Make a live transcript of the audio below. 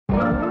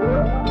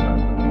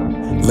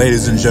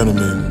Ladies and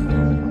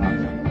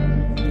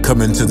gentlemen,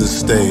 coming to the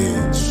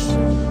stage,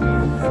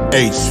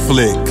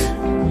 H.Flick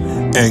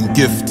and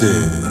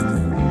Gifted.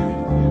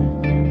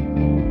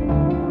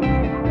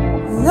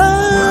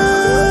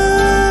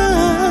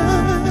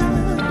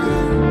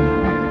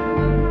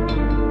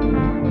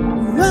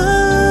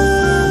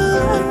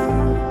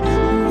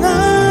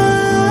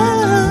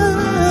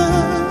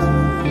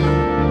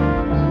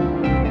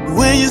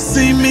 When you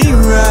see me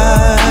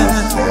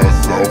ride,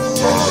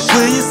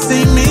 when you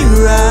see me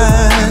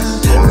ride,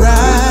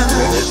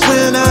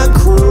 when I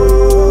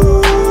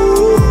cruise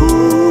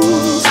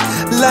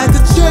like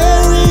a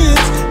chariot,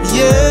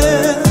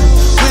 yeah.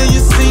 When you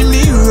see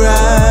me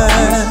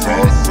ride,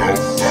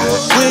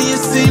 when you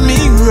see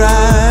me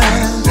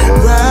ride,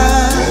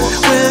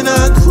 when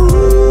I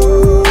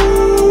cruise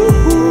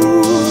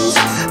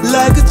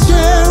like a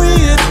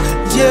chariot,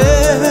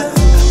 yeah.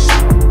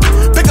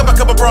 Pick up a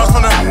couple bras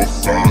from the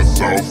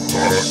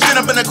then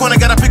up in the corner,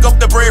 gotta pick up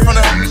the bread from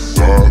the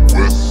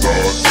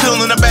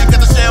chillin' in the back of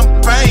the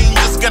champagne.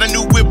 Just got a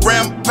new whip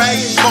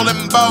rampage.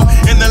 Bowling ball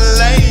in the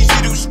lane.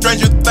 She do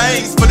stranger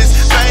things for this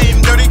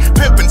fame. Dirty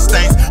pimpin'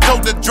 stains.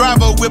 Told the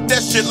driver whip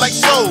that shit like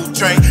Soul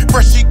Train.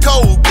 Freshie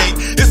Colgate,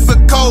 it's a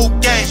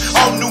cold game.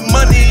 All new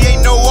money,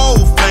 ain't no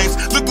old flames.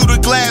 Look through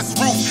the glass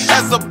roof,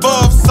 as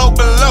above, so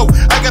below.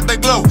 I got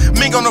that glow,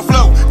 mink on the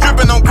flow,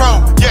 drippin' on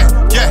chrome. Yeah,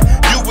 yeah,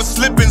 you was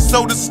slippin',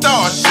 so the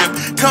starship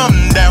come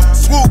down,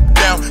 swoop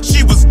down.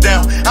 She was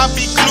down. I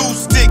be glue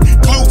stick,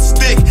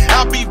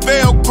 I be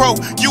Velcro.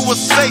 You a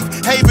safe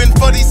haven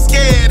for these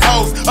scared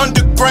hoes.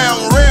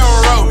 Underground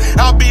railroad.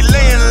 I'll be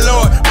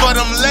landlord, but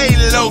I'm lay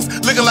lows,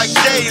 looking like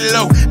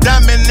J-Lo.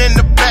 Diamond in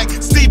the back,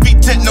 CB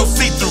tent, no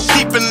see-through.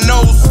 Keeping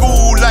old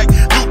school like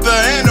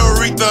Luther and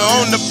Aretha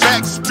on the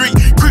back street.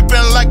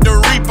 Creeping like the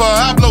Reaper,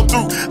 I blow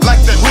through like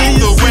the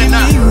Luther when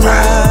I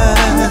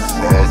ride.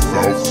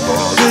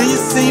 When you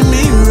see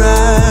me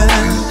ride,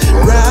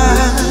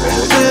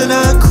 when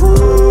I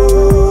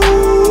cruise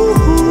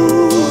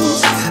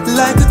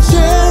like a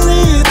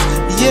chariot,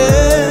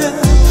 yeah.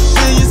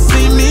 When you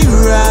see me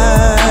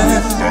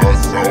ride,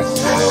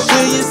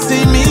 when you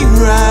see me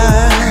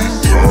ride,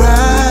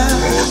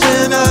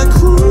 when I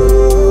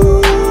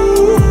cruise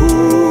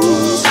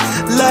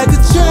like a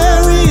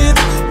chariot,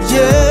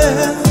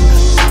 yeah.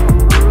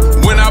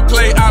 When I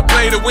play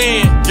to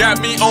win. Got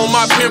me on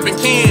my pimpin'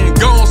 kin.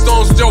 Gone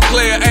stones with your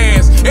player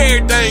ass.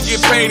 Everything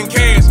get paid in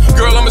cash.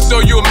 Girl, I'ma show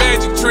you a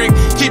magic trick.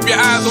 Keep your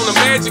eyes on the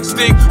magic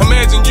stick.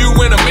 Imagine you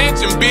in a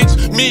mansion, bitch.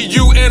 Me,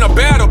 you, and a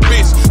battle,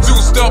 bitch.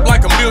 Juiced up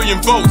like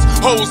 1,000,000 volts.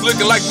 Hoes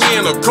looking like we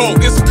in a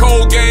cult. It's a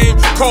cold game,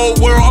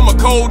 cold world. I'm a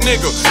cold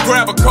nigga.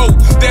 Grab a coat.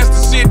 That's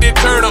the shit that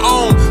turn her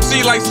on.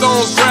 She like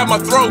stones, grab my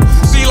throat.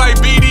 She like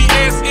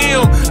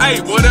BDSM. Hey,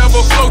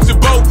 whatever floats your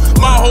boat.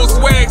 My whole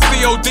swag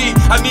COD.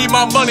 I need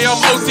my money, I'm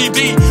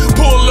OCD.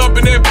 Pull up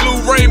in that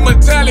Blu-ray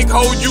metallic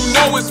hole, you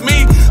know it's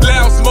me.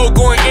 Loud smoke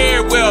going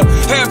everywhere.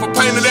 Half a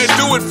pint of that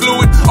do it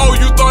fluid. Oh,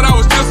 you thought I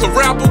was just a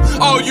rapper?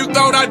 All you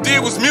thought I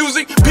did was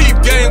music? Peep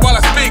game while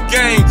I spit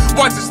game.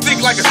 Watch it stick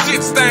like a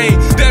shit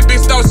stain. That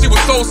bitch thought she was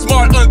so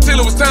smart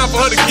until it was time for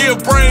her to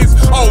give brains.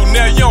 Oh,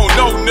 now you don't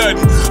know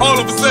nothing. All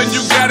of a sudden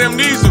you got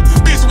amnesia.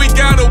 Bitch, we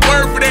got a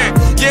word for that.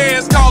 Yeah,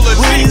 it's called a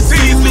when you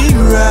see me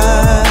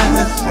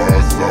ride,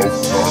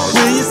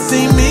 when you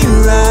see me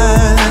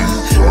ride,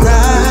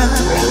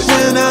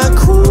 when I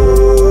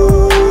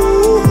cruise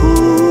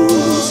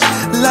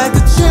like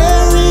a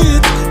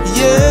chariot,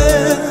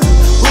 yeah.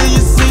 When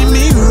you see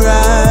me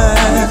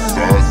ride,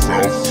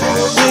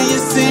 when you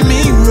see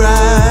me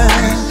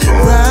ride,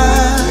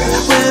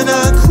 when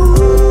I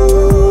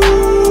cruise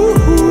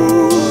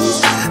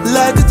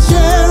like a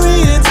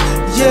chariot,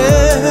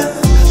 yeah.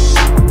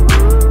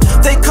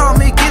 They call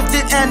me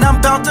gifted and I'm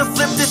about to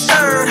flip this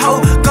third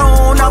hoe.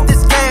 Gone off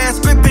this gas,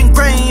 gripping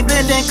grain,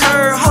 bending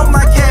curve. Hope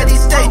my caddy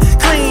stay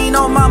clean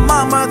on my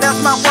mama,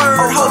 that's my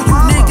word. Ho, you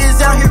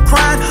niggas out here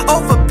crying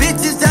over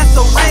bitches, that's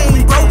the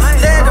rain, bro.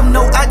 Let them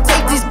know I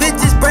take these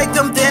bitches, break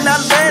them, then I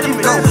let them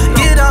go.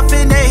 Get off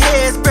in their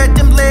head, spread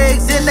them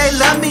legs, and they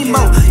love me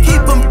more.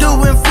 Keep them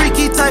doing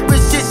freaky type of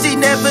shit she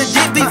never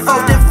did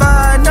before. Then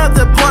find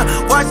another blunt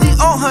while she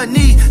on her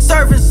knee,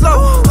 serving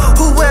slow.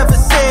 Whoever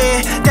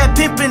said that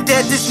pimpin'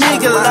 that this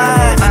nigga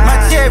lied. My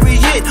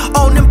chariot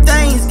on them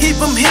things, keep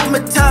them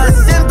hypnotized.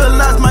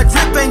 Symbolize my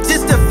drip ain't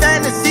just a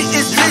fantasy,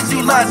 it's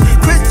visualized.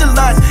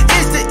 Crystallized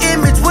is the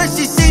image when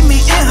she see me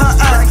in her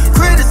eyes.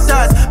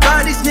 Criticized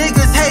by these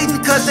niggas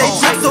hating cause they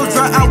drip so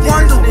dry. I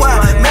wonder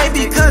why,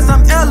 maybe cause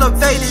I'm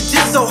elevated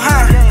just so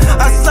high.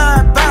 I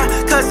slide by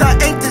cause I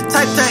ain't the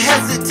type to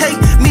hesitate.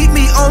 Meet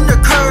me on the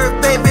curb,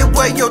 baby,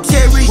 where your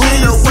chariot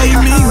when you see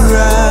me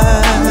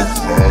ride.